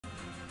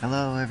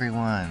Hello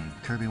everyone,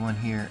 Kirby1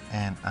 here,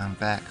 and I'm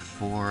back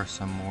for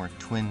some more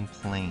Twin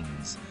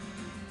Planes.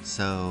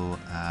 So,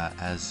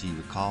 as you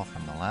recall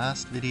from the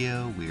last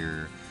video,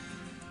 we're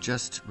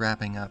just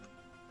wrapping up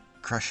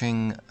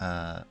crushing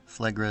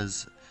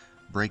Phlegra's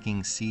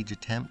breaking siege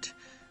attempt,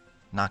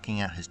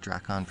 knocking out his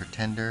Drakon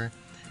Pretender,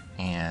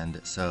 and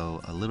so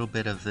a little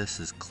bit of this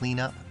is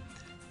cleanup,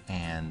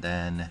 and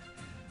then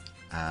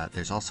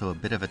there's also a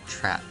bit of a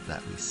trap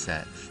that we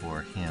set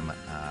for him,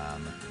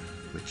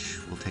 which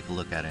we'll take a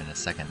look at in a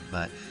second.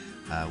 But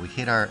we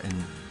hit our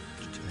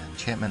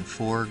enchantment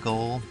 4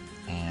 goal,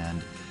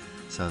 and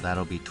so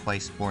that'll be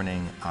twice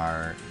spawning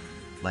our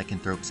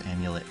Lycanthrope's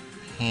Amulet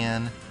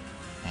Pan.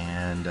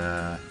 And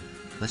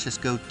let's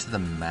just go to the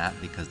map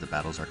because the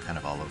battles are kind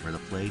of all over the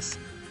place.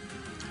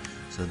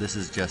 So this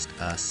is just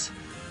us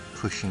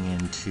pushing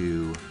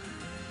into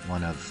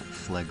one of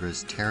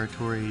Phlegra's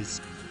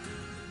territories.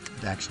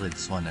 Actually,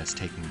 this one is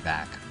taking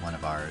back one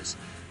of ours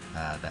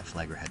that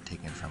Phlegra had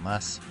taken from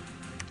us.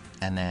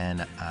 And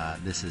then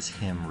this is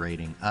him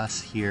raiding us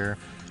here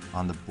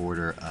on the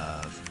border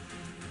of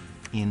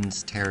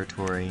Inn's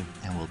territory,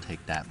 and we'll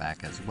take that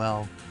back as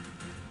well.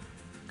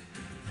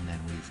 And then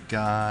we've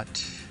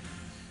got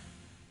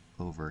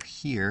over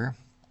here,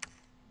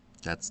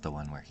 that's the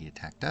one where he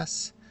attacked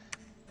us.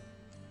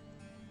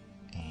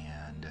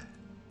 And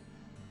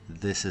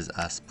this is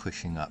us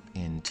pushing up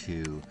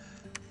into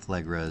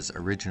Phlegra's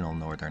original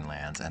northern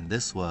lands, and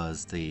this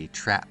was the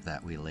trap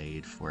that we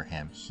laid for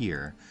him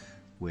here,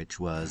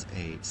 which was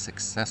a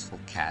successful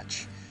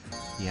catch.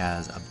 He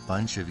has a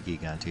bunch of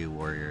Gigante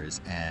warriors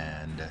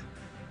and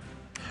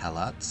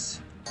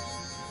Halats.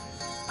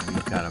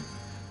 We've got a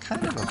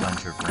kind of a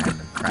bunch of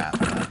random crap,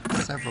 but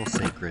several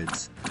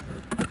sacreds.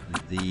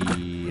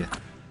 The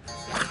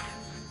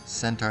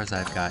centaurs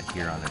I've got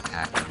here on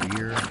attack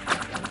rear.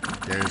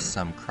 There's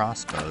some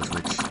crossbows,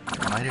 which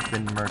might have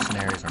been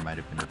mercenaries or might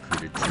have been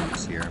recruited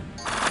troops here.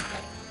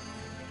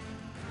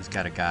 He's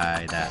got a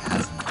guy that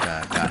hasn't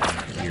got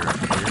any gear up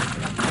here.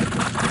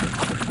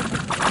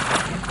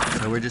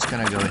 So we're just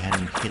going to go ahead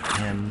and hit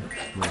him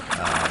with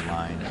a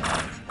line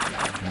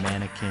of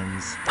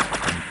mannequins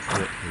and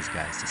put his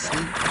guys to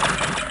sleep.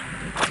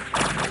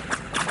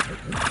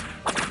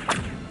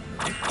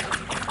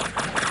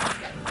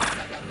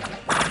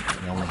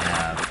 We only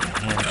have a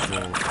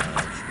handful of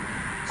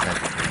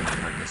Sagittarian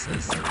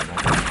carcasses, so we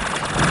won't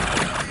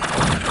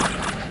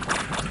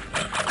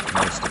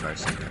most of our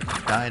centaurs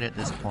have died at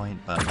this point,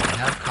 but we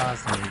have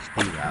caused an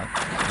HP rout.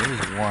 There's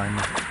one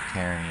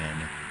carrion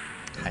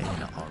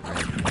Titan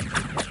already.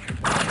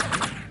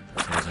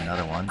 There's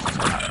another one just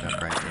popped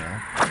up right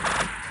there.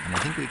 And I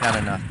think we got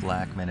enough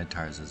black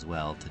minotaurs as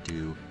well to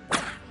do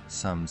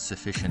some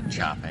sufficient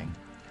chopping.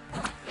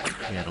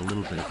 We had a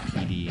little bit of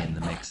PD in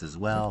the mix as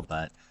well,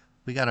 but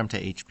we got him to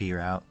HP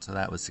rout, so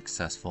that was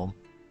successful.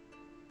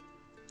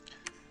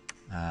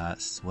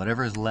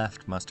 Whatever's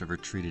left must have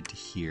retreated to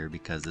here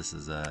because this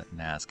is a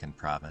Nazcan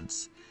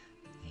province.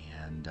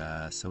 And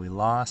so we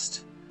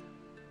lost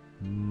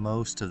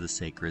most of the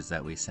sacreds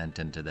that we sent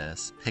into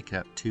this, picked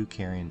up 2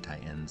 carrion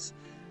titans,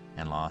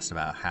 and lost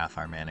about half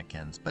our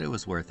mannequins. But it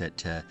was worth it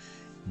to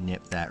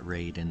nip that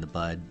raid in the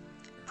bud.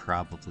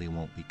 Probably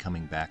won't be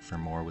coming back for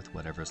more with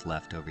whatever's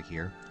left over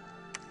here.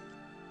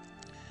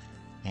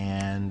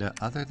 And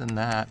other than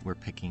that, we're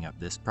picking up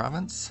this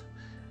province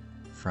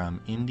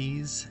from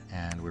Indies,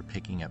 and we're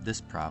picking up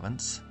this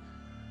province,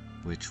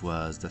 which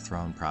was the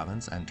Throne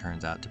Province, and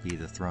turns out to be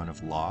the Throne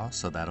of Law,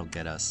 so that'll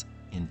get us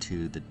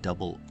into the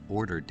double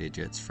order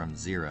digits from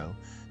 0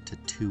 to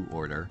 2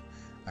 order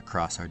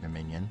across our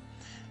dominion.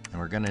 And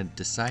we're going to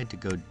decide to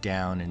go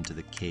down into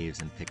the caves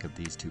and pick up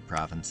these 2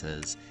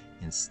 provinces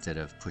instead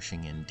of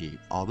pushing in deep,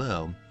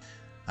 although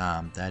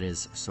that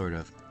is sort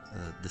of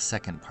the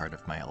second part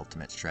of my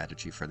ultimate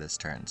strategy for this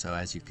turn. So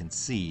as you can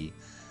see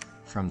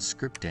from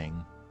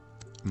scripting,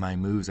 my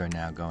moves are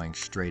now going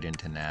straight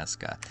into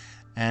Nazca.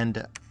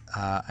 And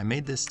I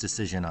made this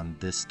decision on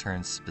this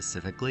turn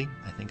specifically.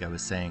 I think I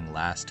was saying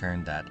last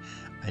turn that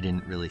I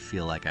didn't really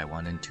feel like I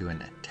wanted to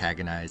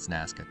antagonize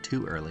Nazca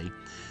too early,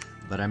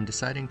 but I'm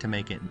deciding to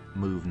make it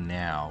move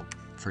now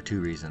for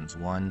 2 reasons.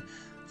 One,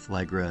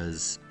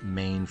 Phlegra's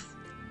main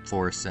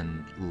force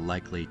and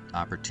likely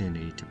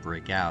opportunity to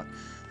break out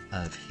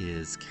of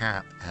his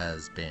cap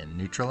has been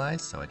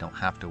neutralized, so I don't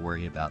have to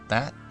worry about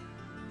that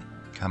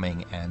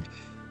coming and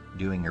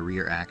doing a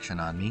rear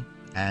action on me.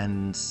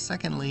 And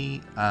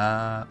secondly,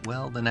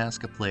 well, the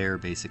Nazca player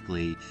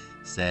basically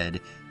said,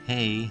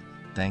 hey,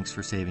 thanks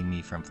for saving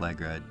me from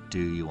Phlegra, do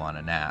you want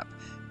a nap?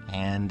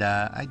 And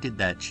I did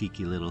that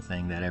cheeky little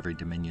thing that every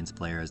Dominions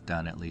player has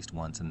done at least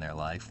once in their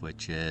life,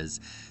 which is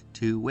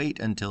to wait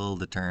until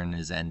the turn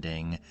is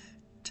ending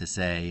to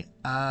say,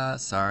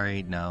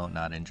 sorry, no,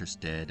 not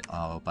interested.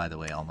 Oh, by the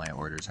way, all my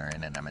orders are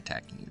in and I'm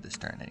attacking you this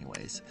turn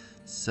anyways.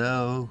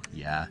 So,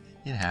 yeah,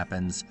 it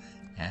happens.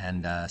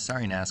 And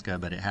sorry, Nazca,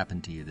 but it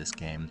happened to you this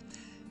game.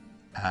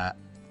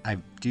 I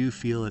do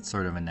feel it's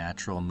sort of a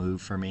natural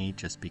move for me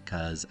just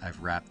because I've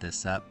wrapped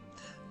this up.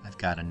 I've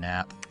got a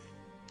nap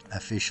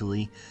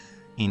officially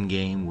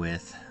in-game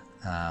with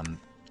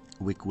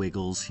wick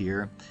wiggles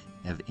here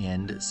of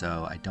end,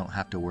 so I don't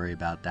have to worry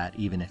about that.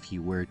 Even if he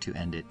were to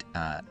end it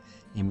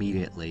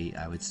immediately,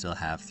 I would still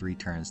have 3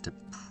 turns to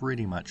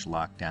pretty much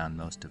lock down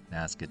most of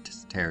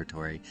Nazca's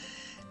territory.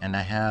 And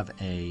I have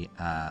a,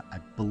 I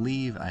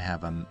believe I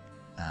have a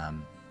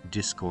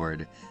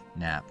Discord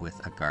nap with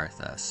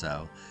Agartha,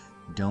 so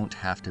don't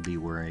have to be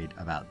worried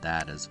about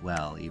that as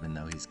well, even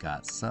though he's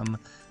got some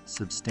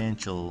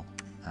substantial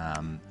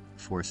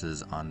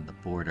forces on the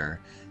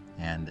border.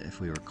 And if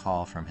we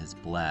recall from his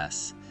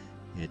bless,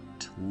 it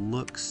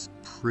looks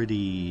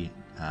pretty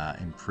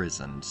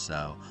imprisoned,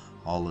 so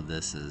all of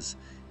this is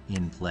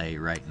in play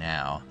right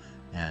now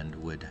and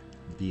would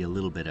be a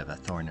little bit of a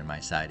thorn in my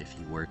side if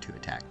he were to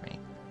attack me.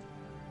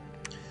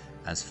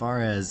 As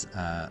far as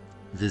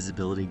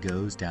visibility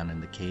goes down in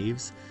the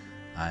caves,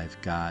 I've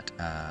got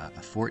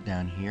a fort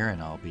down here,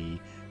 and I'll be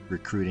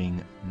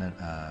recruiting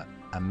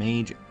a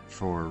mage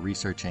for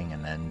researching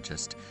and then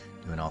just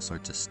doing all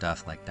sorts of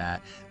stuff like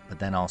that, but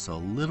then also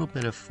a little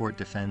bit of fort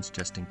defense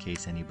just in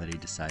case anybody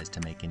decides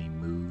to make any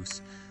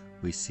moves.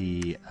 We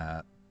see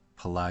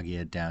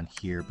Pelagia down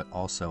here, but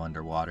also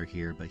underwater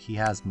here, but he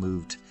has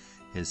moved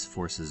his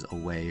forces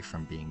away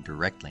from being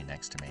directly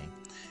next to me.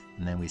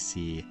 And then we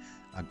see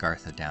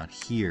Agartha down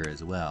here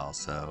as well,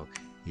 so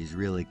he's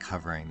really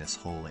covering this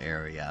whole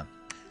area,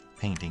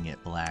 painting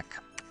it black.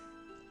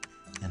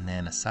 And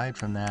then aside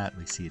from that,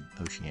 we see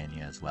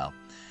Oceania as well.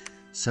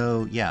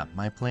 So yeah,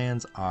 my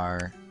plans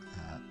are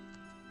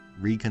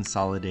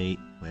reconsolidate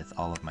with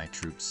all of my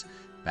troops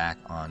back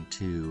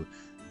onto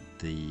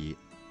the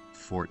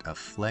fort of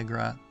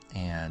Phlegra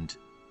and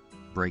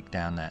break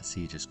down that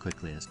siege as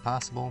quickly as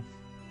possible.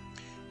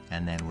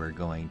 And then we're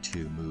going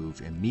to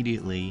move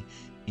immediately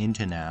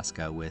into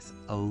Nazca with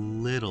a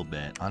little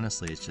bit.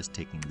 Honestly, it's just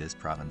taking this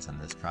province and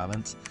this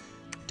province.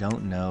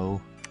 Don't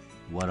know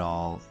what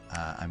all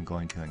I'm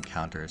going to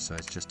encounter, so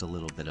it's just a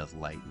little bit of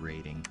light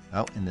raiding.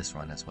 Oh, in this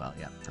one as well.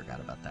 Yeah,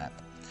 forgot about that.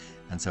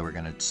 And so we're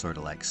going to sort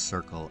of like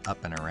circle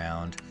up and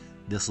around.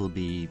 This will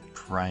be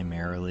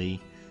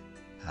primarily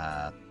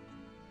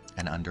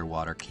an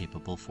underwater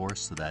capable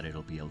force, so that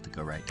it'll be able to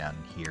go right down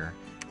here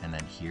and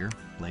then here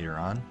later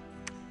on.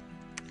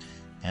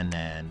 And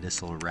then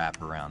this will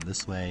wrap around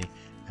this way,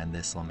 and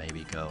this will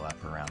maybe go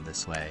up around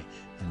this way,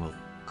 and we'll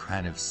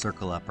kind of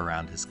circle up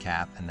around his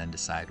cap and then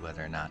decide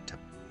whether or not to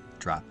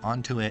drop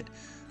onto it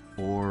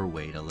or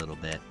wait a little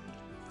bit.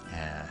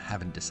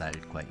 Haven't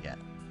decided quite yet.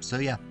 So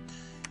yeah,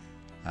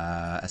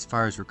 as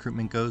far as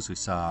recruitment goes, we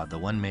saw the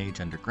one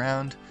mage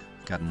underground.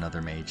 We've got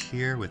another mage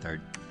here with our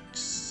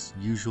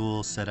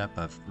usual setup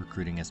of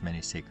recruiting as many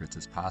sacreds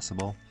as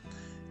possible,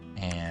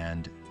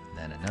 and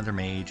then another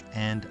mage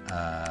and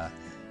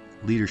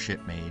leadership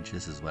mage.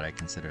 This is what I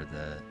consider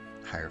the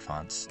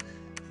Hierophants,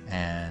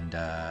 and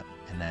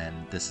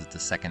then this is the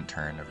second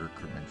turn of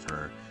recruitment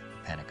for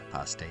Panic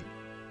Apostate.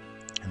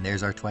 And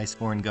there's our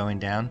Twiceborn going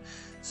down.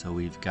 So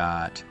we've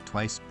got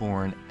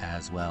Twiceborn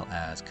as well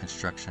as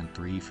Construction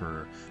 3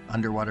 for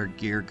underwater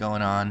gear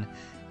going on.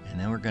 And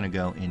then we're going to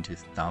go into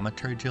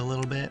Thaumaturgy a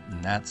little bit,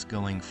 and that's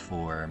going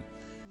for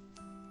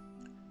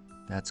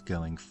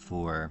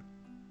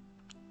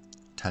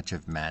Touch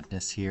of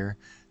Madness here,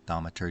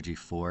 Thaumaturgy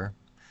 4.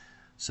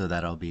 So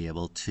that I'll be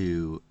able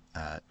to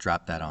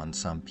drop that on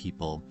some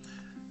people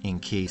in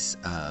case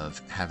of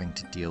having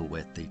to deal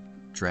with the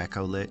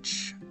Draco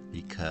Lich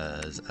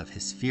because of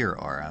his fear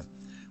aura,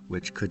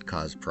 which could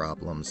cause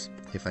problems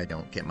if I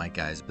don't get my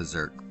guys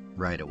berserk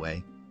right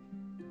away.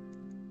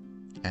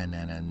 And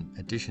then in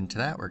addition to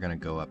that, we're going to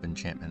go up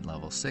enchantment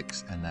level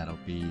 6, and that'll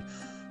be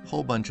a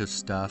whole bunch of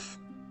stuff: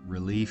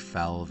 relief,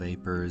 foul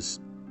vapors,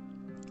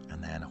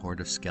 and then horde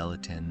of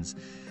skeletons,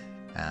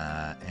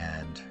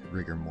 and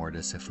rigor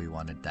mortis if we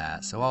wanted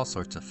that. So all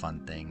sorts of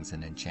fun things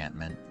in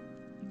enchantment.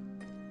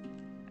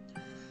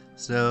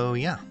 So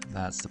yeah,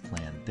 that's the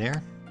plan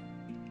there.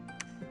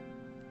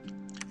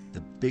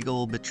 The big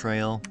old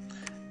betrayal,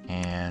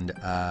 and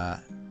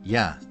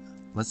yeah,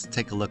 let's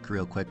take a look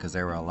real quick because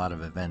there were a lot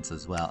of events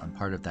as well, and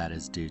part of that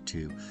is due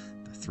to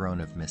the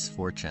Throne of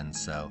Misfortune.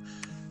 So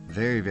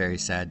very, very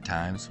sad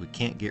times. We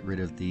can't get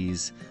rid of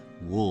these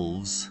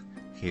wolves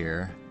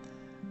here.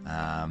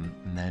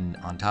 And then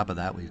on top of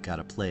that, we've got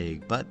a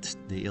plague, but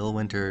the ill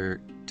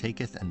winter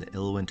taketh and the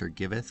ill winter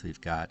giveth. We've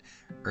got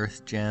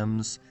earth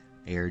gems,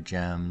 air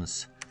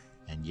gems,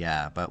 and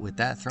yeah, but with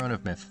that Throne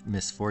of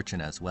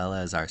Misfortune as well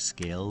as our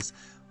scales,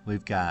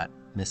 we've got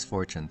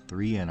Misfortune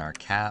 3 in our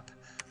cap.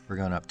 We're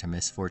going up to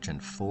Misfortune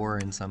 4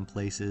 in some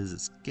places.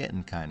 It's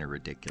getting kind of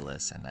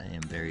ridiculous, and I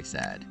am very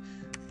sad,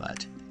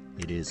 but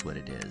it is what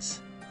it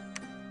is.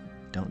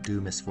 Don't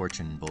do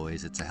Misfortune,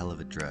 boys. It's a hell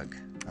of a drug.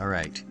 All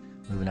right,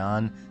 moving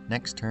on.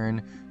 Next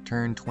turn,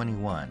 turn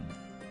 21.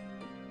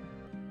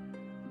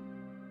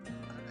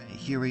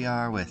 Here we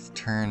are with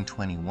turn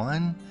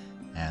 21,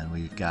 and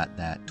we've got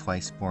that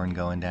Twiceborn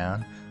going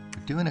down.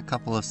 We're doing a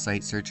couple of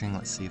site searching.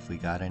 Let's see if we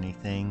got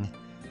anything.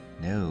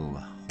 No,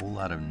 a whole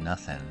lot of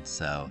nothing,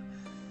 so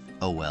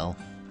oh well.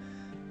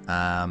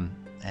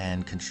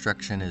 And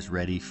construction is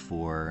ready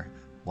for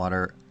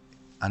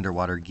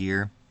underwater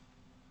gear.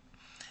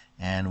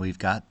 And we've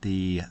got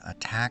the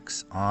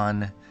attacks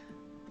on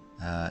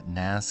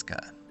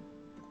Nazca.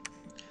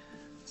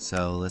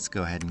 So let's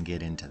go ahead and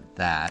get into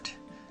that.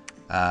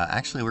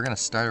 Actually, we're going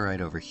to start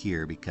right over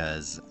here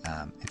because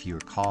if you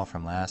recall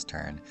from last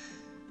turn,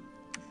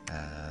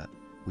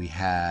 we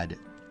had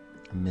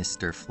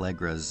Mr.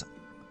 Phlegra's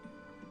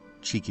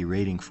cheeky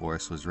raiding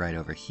force was right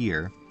over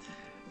here,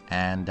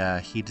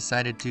 and he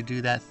decided to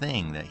do that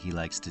thing that he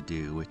likes to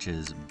do, which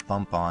is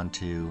bump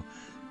onto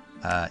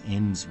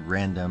Inn's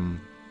random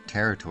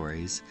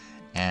territories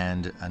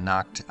and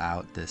knocked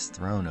out this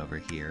throne over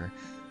here.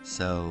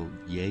 So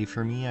yay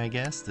for me, I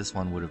guess. This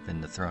one would have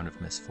been the Throne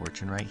of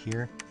Misfortune right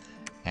here.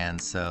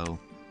 And so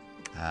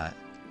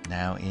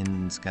now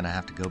Inn's going to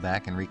have to go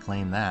back and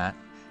reclaim that.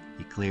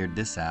 He cleared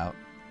this out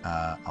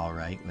all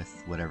right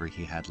with whatever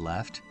he had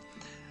left.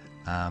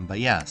 But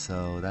yeah,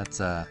 so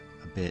that's a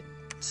bit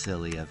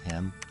silly of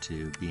him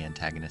to be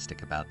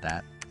antagonistic about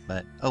that.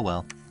 But oh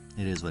well,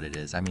 it is what it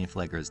is. I mean,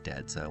 Phlegra's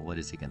dead, so what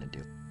is he going to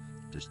do?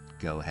 Just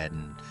go ahead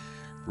and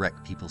wreck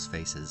people's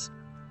faces.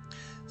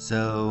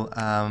 So,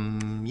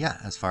 yeah,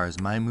 as far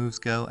as my moves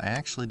go, I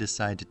actually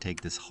decide to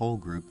take this whole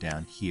group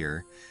down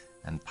here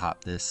and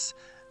pop this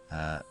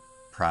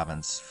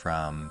province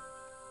from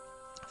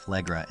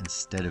Phlegra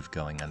instead of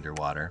going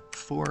underwater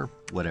for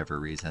whatever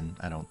reason.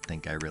 I don't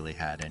think I really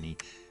had any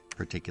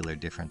particular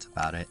difference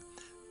about it.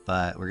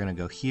 But we're going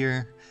to go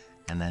here,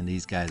 and then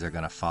these guys are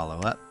going to follow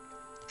up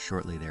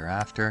shortly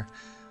thereafter.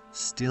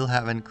 Still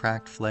haven't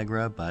cracked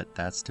Phlegra, but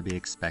that's to be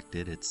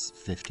expected. It's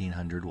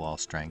 1500 wall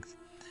strength.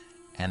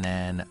 And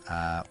then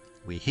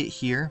we hit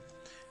here,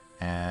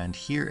 and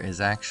here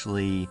is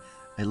actually,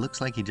 it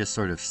looks like he just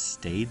sort of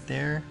stayed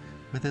there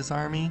with his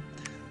army,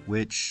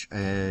 which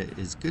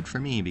is good for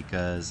me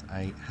because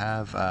I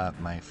have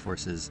my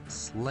forces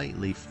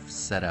slightly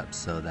set up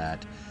so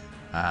that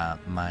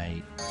my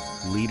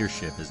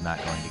leadership is not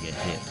going to get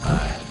hit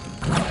by,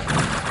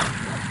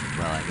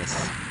 well, I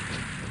guess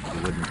he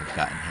wouldn't have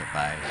gotten hit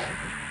by,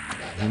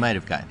 he might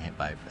have gotten hit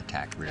by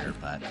attack rear,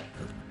 but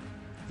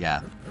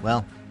yeah,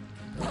 well,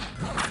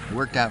 it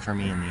worked out for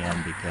me in the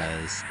end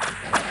because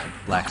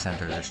black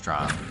centers are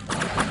strong.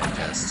 And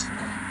just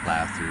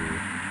plow through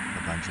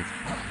a bunch of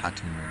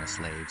Hatununa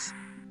slaves.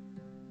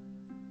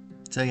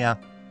 So yeah,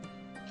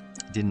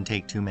 didn't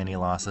take too many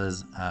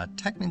losses.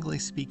 Technically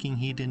speaking,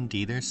 he didn't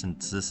either,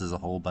 since this is a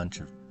whole bunch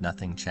of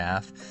nothing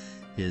chaff.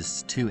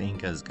 His 2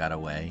 Incas got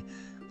away,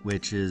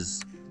 which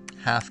is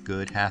half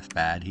good, half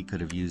bad. He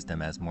could have used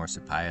them as more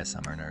Supaya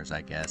summoners,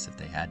 I guess, if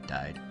they had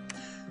died.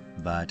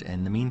 But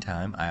in the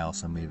meantime, I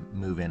also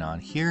move in on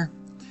here,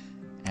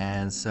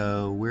 and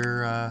so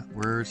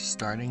we're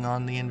starting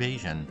on the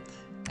invasion,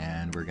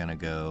 and we're gonna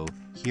go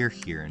here,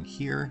 here, and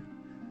here.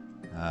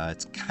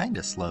 It's kind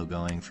of slow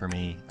going for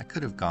me. I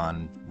could have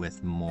gone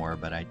with more,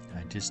 but I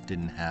just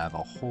didn't have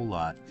a whole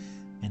lot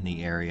in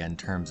the area in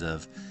terms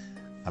of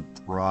a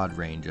broad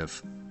range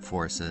of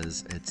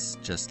forces. It's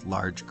just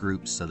large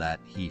groups so that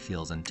he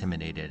feels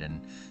intimidated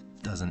and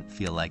doesn't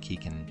feel like he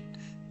can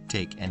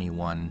take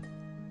anyone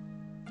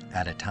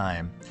at a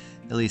time.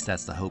 At least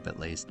that's the hope, at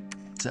least.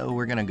 So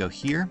we're going to go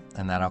here,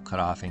 and that'll cut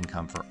off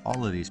income for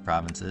all of these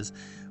provinces.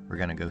 We're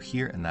going to go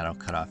here, and that'll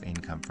cut off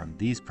income from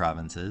these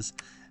provinces.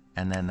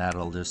 And then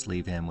that'll just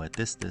leave him with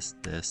this, this,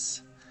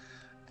 this.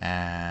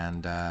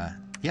 And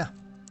yeah,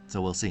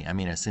 so we'll see. I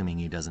mean, assuming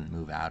he doesn't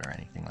move out or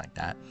anything like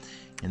that.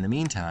 In the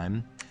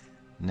meantime,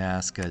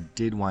 Nazca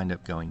did wind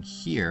up going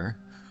here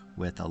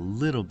with a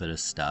little bit of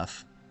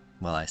stuff.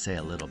 Well, I say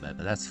a little bit,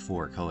 but that's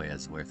 4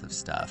 Koya's worth of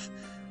stuff.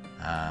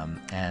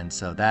 And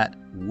so that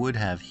would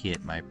have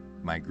hit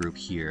my group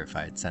here if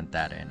I had sent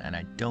that in, and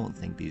I don't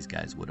think these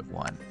guys would have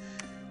won.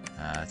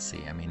 Let's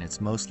see, I mean, it's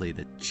mostly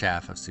the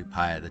chaff of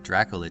Supaya. The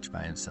Dracolich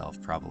by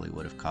himself probably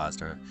would have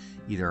caused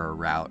either a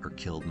rout or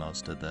killed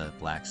most of the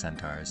Black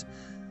Centaurs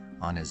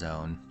on his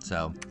own,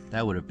 so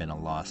that would have been a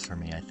loss for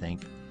me, I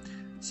think.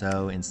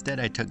 So instead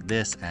I took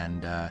this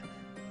and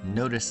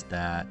noticed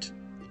that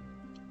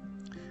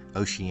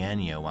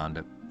Oceania wound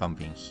up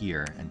bumping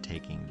here and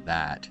taking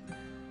that.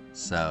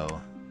 So,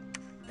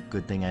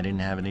 good thing I didn't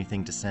have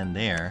anything to send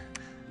there,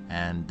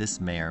 and this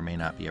may or may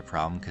not be a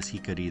problem because he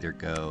could either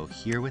go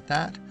here with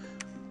that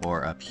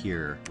or up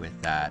here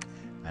with that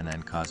and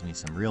then cause me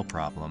some real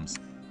problems.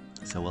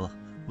 So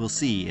we'll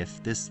see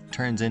if this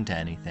turns into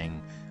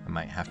anything. I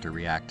might have to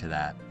react to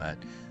that, but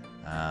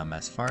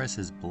as far as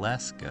his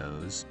bless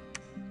goes,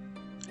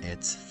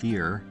 it's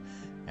fear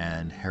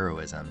and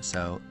heroism,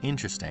 so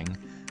interesting.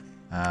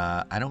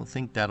 I don't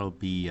think that'll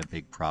be a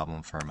big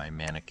problem for my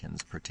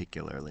mannequins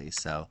particularly,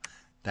 so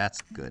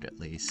that's good at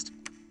least.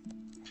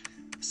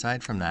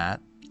 Aside from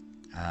that,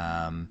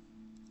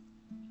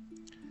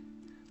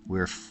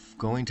 we're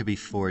going to be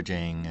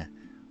forging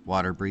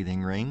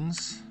water-breathing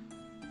rings.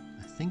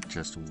 I think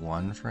just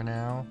 1 for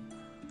now.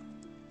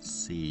 Let's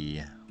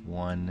see,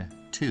 1,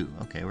 2.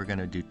 Okay, we're going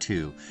to do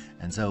 2.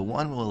 And so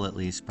 1 will at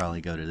least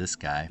probably go to this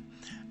guy.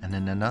 And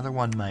then another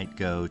one might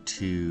go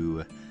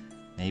to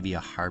maybe a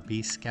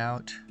Harpy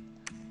Scout.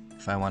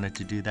 If I wanted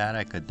to do that,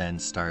 I could then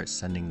start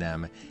sending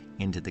them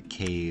into the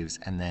caves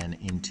and then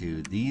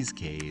into these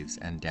caves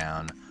and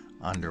down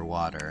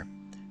underwater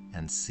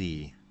and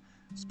see.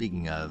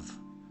 Speaking of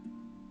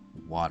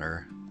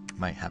water,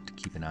 might have to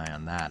keep an eye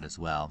on that as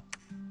well.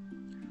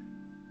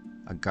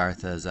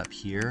 Agartha's up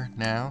here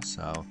now,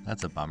 so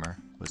that's a bummer.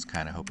 Was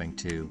kind of hoping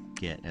to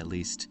get at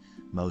least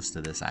most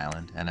of this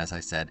island. And as I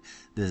said,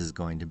 this is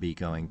going to be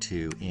going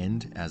to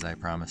Ind, as I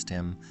promised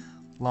him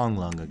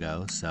long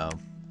ago. So,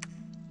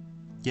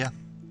 yeah.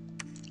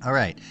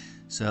 Alright,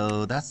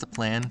 so that's the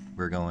plan.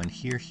 We're going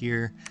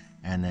here,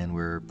 and then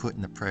we're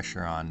putting the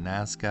pressure on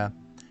Nazca.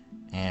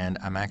 And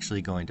I'm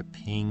actually going to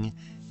ping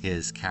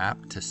his cap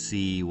to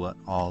see what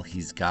all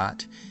he's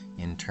got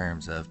in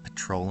terms of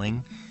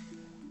patrolling.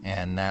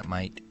 And that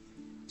might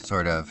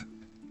sort of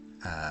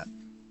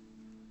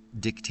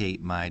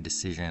dictate my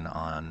decision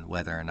on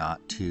whether or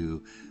not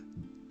to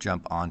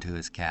jump onto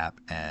his cap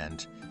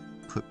and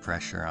put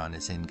pressure on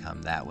his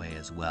income that way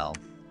as well.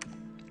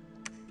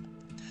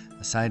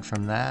 Aside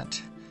from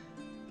that,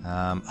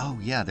 oh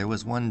yeah, there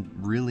was one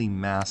really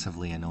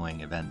massively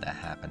annoying event that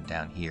happened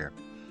down here.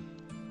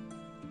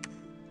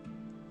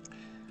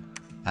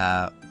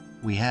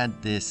 We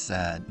had this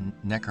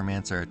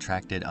necromancer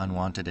attracted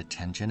unwanted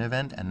attention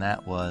event, and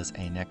that was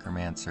a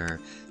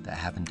necromancer that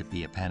happened to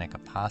be a panic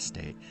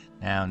apostate.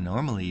 Now,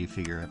 normally you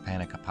figure a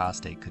panic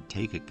apostate could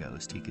take a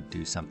ghost. He could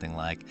do something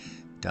like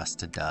dust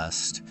to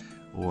dust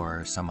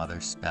or some other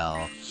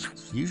spell.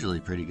 He's usually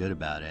pretty good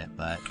about it,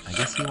 but I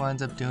guess he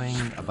winds up doing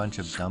a bunch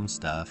of dumb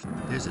stuff.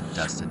 There's a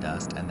dust to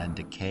dust, and then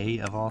decay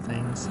of all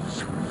things.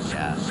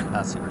 Yeah,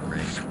 not super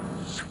great.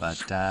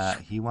 But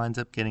he winds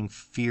up getting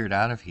feared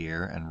out of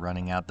here and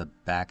running out the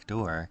back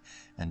door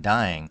and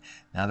dying.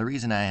 Now, the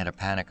reason I had a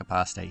panic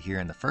apostate here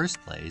in the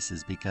first place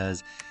is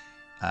because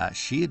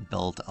she had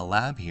built a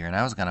lab here, and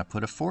I was going to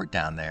put a fort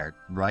down there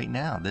right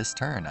now, this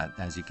turn.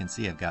 As you can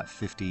see, I've got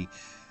 50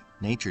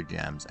 nature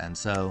gems, and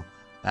so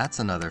that's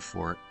another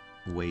fort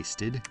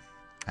wasted.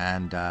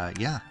 And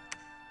yeah,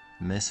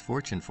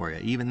 misfortune for you,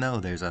 even though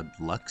there's a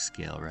luck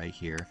scale right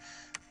here.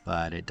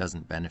 But it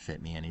doesn't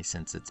benefit me any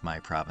since it's my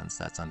province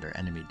that's under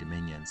enemy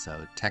dominion,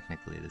 so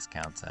technically this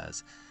counts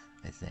as,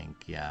 I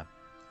think, yeah,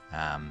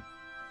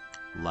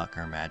 luck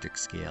or magic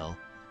scale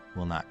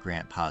will not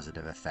grant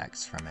positive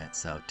effects from it,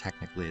 so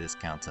technically this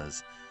counts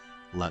as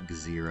luck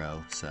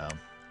 0, so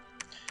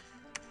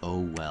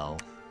oh well.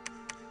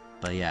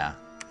 But yeah,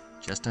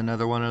 just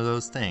another one of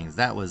those things.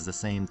 That was the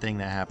same thing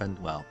that happened,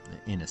 well,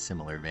 in a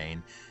similar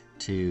vein,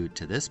 to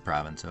this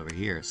province over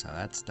here, so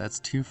that's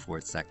 2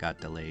 forts that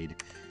got delayed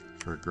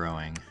for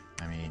growing.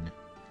 I mean,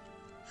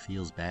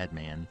 feels bad,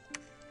 man.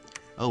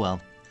 Oh well.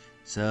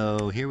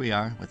 So here we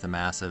are with a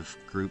massive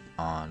group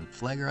on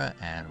Phlegra,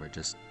 and we're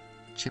just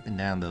chipping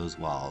down those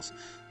walls.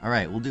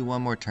 Alright, we'll do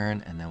one more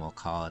turn and then we'll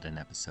call it an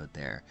episode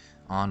there.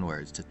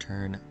 Onwards to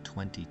turn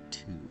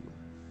 22.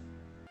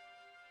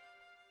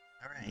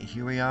 Alright,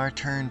 here we are,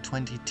 turn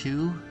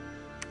 22.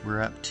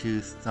 We're up to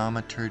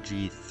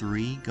Thaumaturgy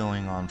 3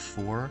 going on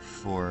 4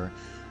 for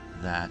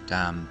that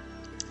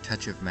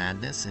Touch of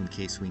Madness in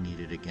case we need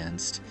it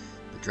against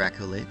the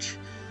Dracolich.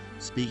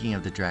 Speaking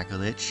of the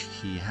Dracolich,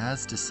 he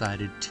has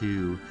decided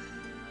to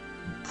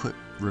put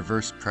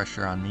reverse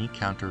pressure on me,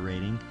 counter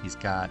rating. He's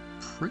got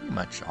pretty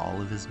much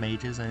all of his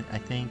mages, I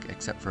think,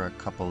 except for a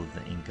couple of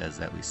the Incas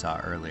that we saw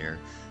earlier.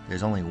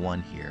 There's only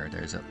one here.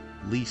 There's at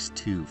least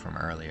 2 from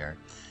earlier.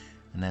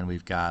 And then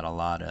we've got a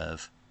lot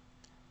of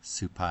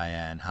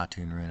Supaya and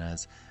Hatun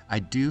Runas. I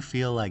do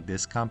feel like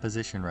this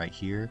composition right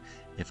here,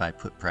 if I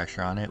put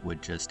pressure on it,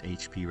 would just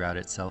HP route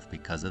itself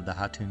because of the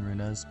Hatun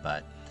Runas,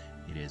 but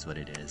it is what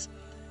it is.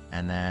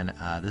 And then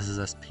this is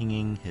us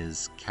pinging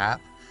his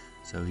cap,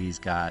 so he's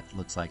got,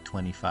 looks like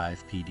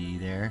 25 PD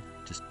there.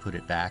 Just put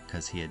it back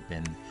because he had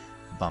been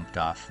bumped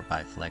off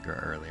by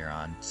Phlegra earlier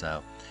on,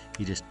 so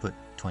he just put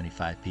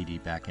 25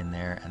 PD back in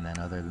there, and then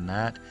other than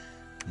that,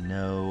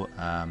 no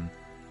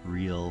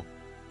real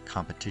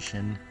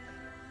competition.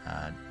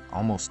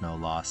 Almost no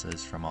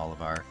losses from all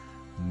of our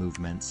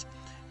movements,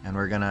 and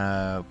we're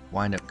gonna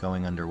wind up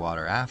going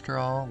underwater after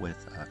all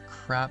with a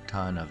crap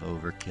ton of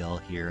overkill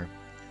here.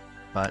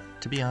 But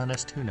to be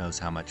honest, who knows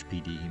how much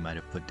PD he might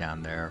have put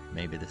down there.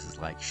 Maybe this is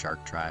like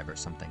Shark Tribe or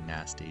something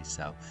nasty,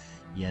 so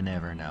you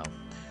never know.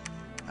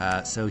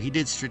 So he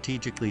did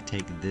strategically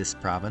take this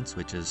province,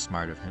 which is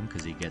smart of him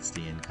because he gets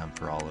the income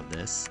for all of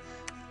this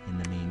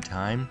in the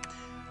meantime.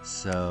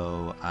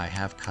 So I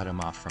have cut him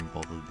off from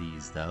both of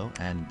these though,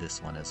 and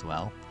this one as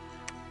well.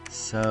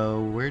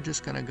 So we're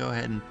just gonna go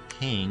ahead and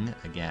ping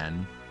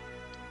again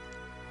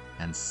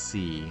and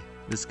see.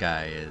 This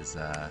guy is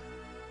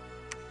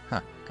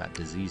got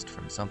diseased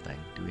from something.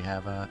 Do we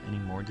have any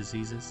more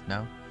diseases?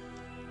 No?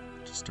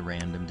 Just a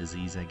random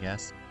disease, I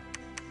guess.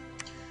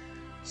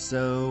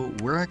 So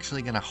we're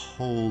actually gonna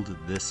hold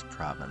this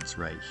province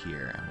right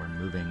here, and we're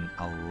moving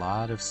a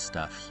lot of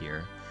stuff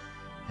here.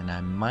 And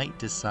I might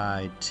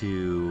decide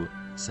to,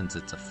 since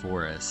it's a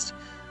forest,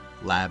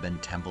 lab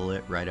and temple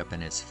it right up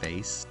in his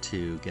face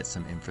to get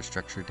some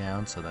infrastructure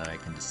down so that I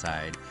can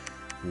decide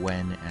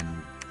when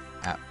and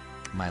at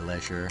my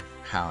leisure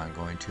how I'm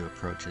going to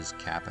approach his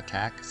cap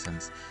attack,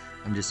 since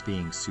I'm just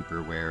being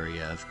super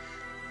wary of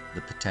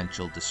the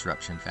potential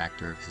disruption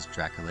factor of his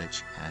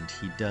Dracolich, and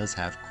he does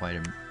have quite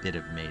a bit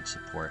of mage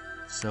support.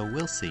 So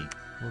we'll see.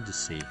 We'll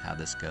just see how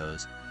this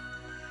goes.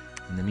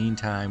 In the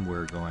meantime,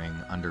 we're going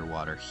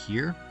underwater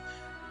here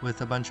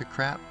with a bunch of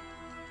crap.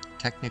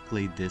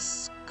 Technically,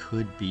 this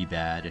could be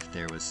bad if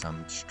there was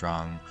some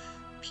strong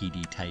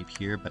PD type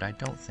here, but I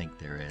don't think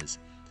there is.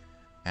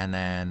 And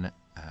then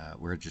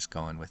we're just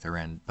going with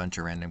a bunch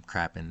of random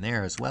crap in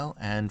there as well,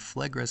 and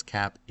Phlegra's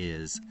cap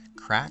is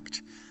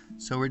cracked,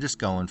 so we're just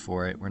going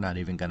for it. We're not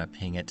even going to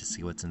ping it to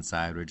see what's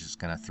inside. We're just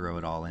going to throw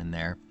it all in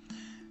there.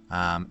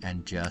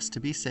 And just to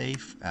be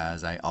safe,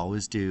 as I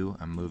always do,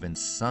 I'm moving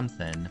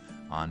something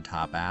on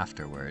top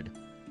afterward.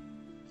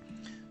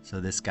 So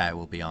this guy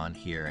will be on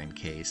here in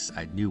case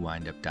I do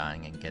wind up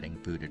dying and getting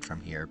booted from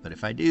here. But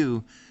if I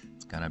do,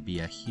 it's going to be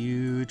a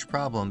huge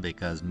problem,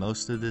 because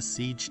most of this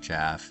siege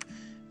chaff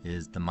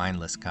is the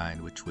mindless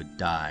kind, which would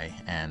die,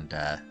 and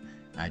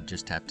I'd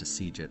just have to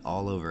siege it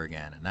all over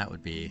again, and that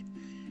would be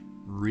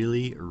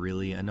really,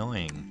 really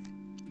annoying.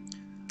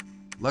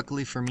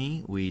 Luckily for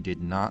me, we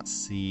did not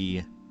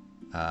see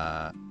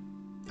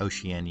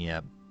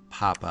Oceania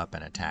pop up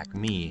and attack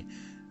me.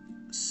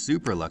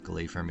 Super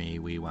luckily for me,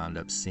 we wound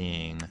up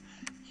seeing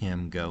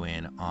him go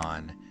in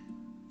on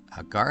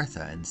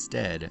Agartha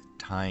instead,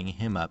 tying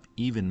him up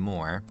even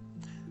more.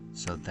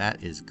 So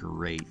that is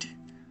great.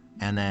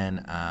 And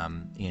then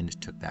Ind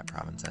took that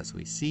province, as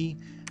we see.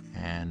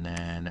 And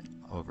then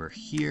over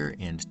here,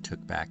 Ind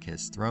took back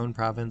his throne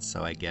province.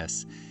 So I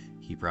guess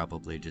he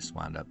probably just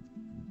wound up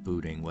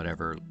booting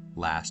whatever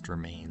last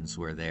remains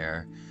were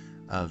there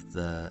of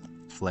the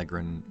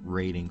Phlegran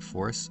raiding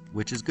force,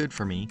 which is good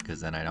for me,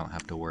 because then I don't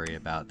have to worry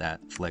about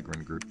that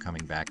Phlegran group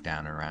coming back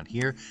down around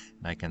here,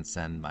 and I can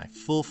send my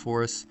full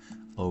force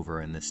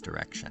over in this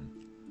direction.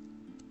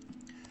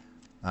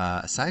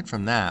 Aside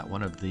from that,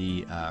 one of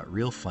the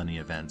real funny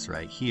events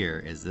right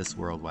here is this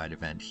worldwide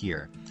event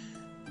here,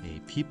 a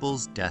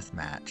People's Death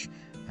Match.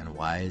 And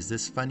why is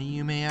this funny,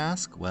 you may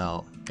ask?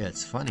 Well,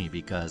 it's funny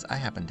because I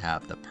happen to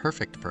have the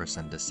perfect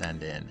person to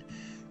send in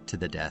to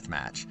the death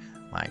match.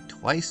 My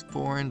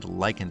twice-born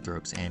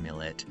Lycanthrope's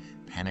amulet,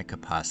 Panic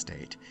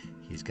Apostate.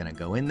 He's gonna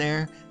go in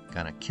there,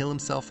 gonna kill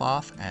himself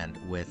off, and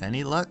with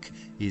any luck,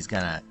 he's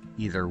gonna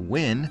either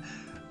win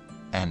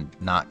and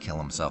not kill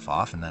himself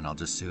off, and then I'll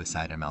just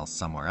suicide him else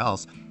somewhere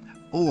else,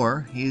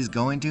 or he's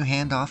going to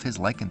hand off his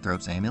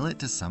Lycanthrope's amulet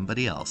to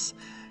somebody else,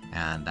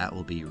 and that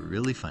will be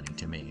really funny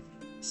to me.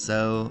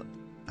 So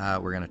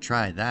we're gonna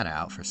try that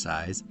out for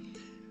size.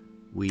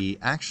 We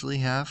actually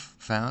have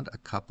found a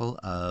couple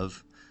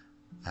of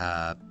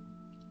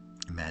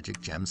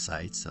magic gem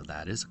sites, so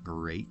that is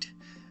great.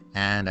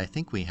 And I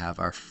think we have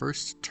our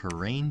first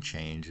terrain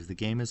change of the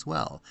game as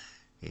well.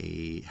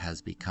 It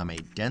has become a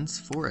dense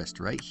forest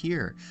right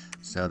here,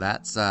 so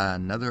that's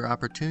another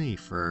opportunity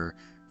for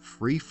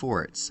free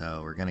forts.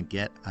 So we're gonna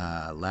get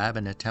a lab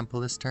and a temple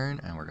this turn,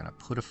 and we're gonna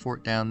put a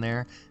fort down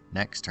there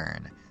next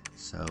turn.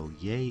 So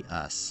yay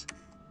us.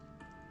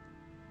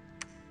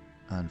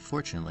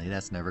 Unfortunately,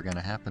 that's never going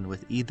to happen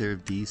with either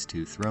of these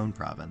two throne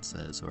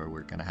provinces, or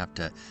we're going to have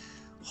to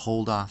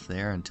hold off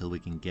there until we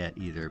can get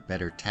either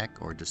better tech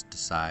or just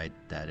decide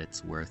that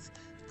it's worth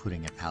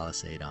putting a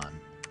palisade on.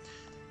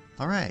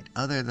 Alright,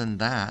 other than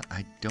that,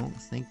 I don't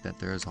think that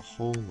there's a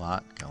whole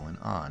lot going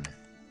on.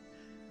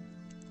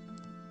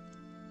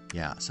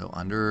 Yeah, so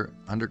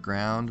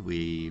underground,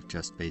 we've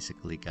just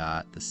basically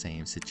got the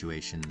same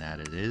situation that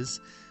it is.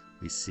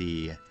 We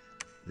see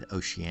the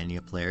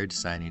Oceania player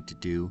deciding to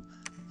do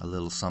a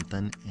little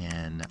something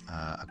in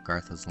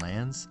Agartha's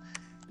lands,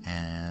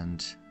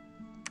 and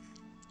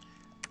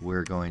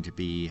we're going to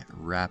be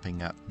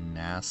wrapping up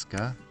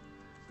Nazca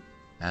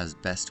as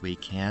best we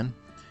can.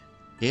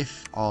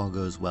 If all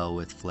goes well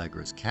with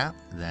Phlegra's cap,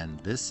 then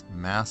this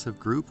massive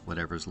group,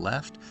 whatever's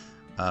left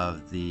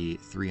of the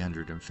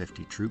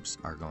 350 troops,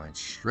 are going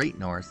straight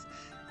north,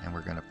 and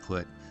we're going to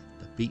put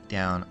the beat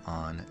down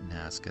on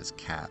Nazca's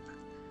cap.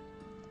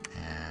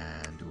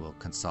 And we'll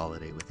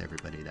consolidate with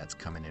everybody that's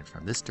coming in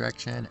from this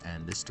direction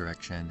and this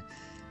direction,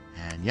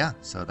 and yeah,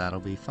 so that'll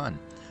be fun.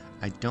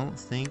 I don't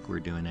think we're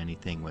doing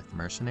anything with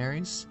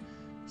mercenaries,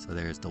 so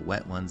there's the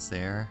wet ones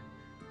there,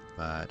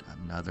 but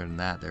other than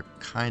that, they're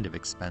kind of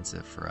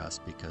expensive for us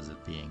because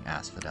of being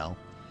Asphodel.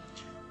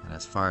 And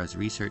as far as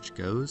research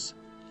goes,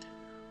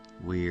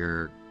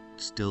 we're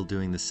still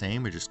doing the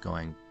same. We're just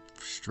going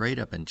straight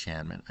up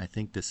enchantment. I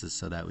think this is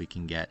so that we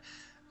can get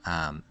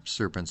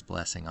Serpent's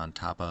Blessing on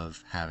top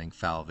of having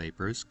Foul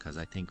Vapors, because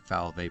I think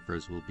Foul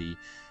Vapors will be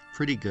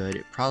pretty good.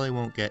 It probably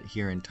won't get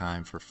here in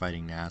time for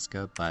fighting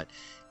Nazca, but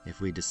if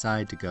we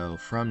decide to go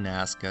from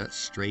Nazca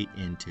straight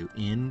into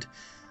Ind,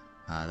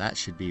 that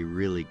should be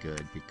really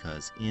good,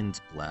 because Ind's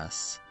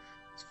Bless,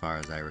 as far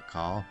as I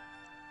recall,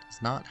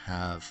 does not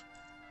have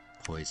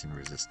poison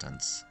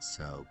resistance,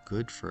 so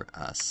good for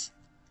us.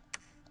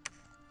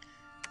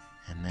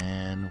 And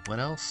then what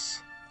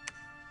else?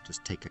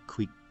 Just take a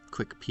quick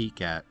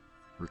peek at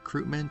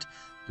recruitment.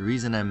 The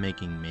reason I'm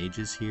making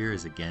mages here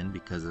is again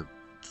because of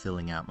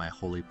filling out my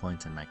holy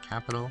points and my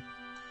capital.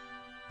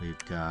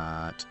 We've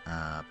got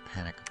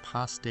Panic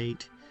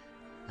Apostate.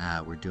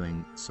 We're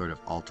doing sort of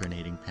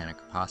alternating Panic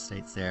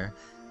Apostates there.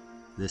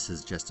 This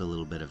is just a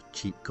little bit of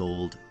cheap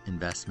gold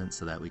investment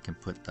so that we can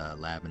put the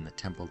lab and the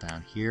temple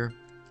down here.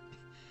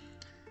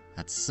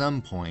 At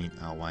some point,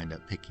 I'll wind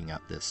up picking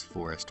up this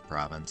forest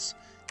province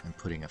and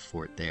putting a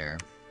fort there.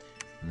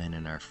 And then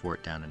in our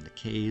fort down in the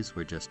caves,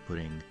 we're just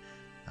putting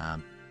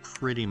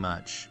pretty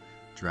much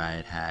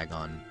Dryad Hag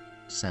on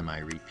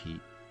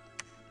semi-repeat.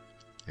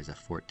 There's a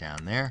fort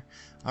down there.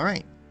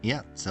 Alright,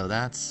 yeah, so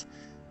that's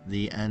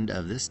the end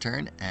of this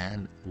turn,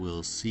 and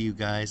we'll see you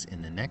guys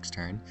in the next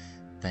turn.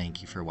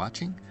 Thank you for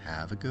watching.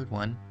 Have a good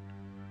one.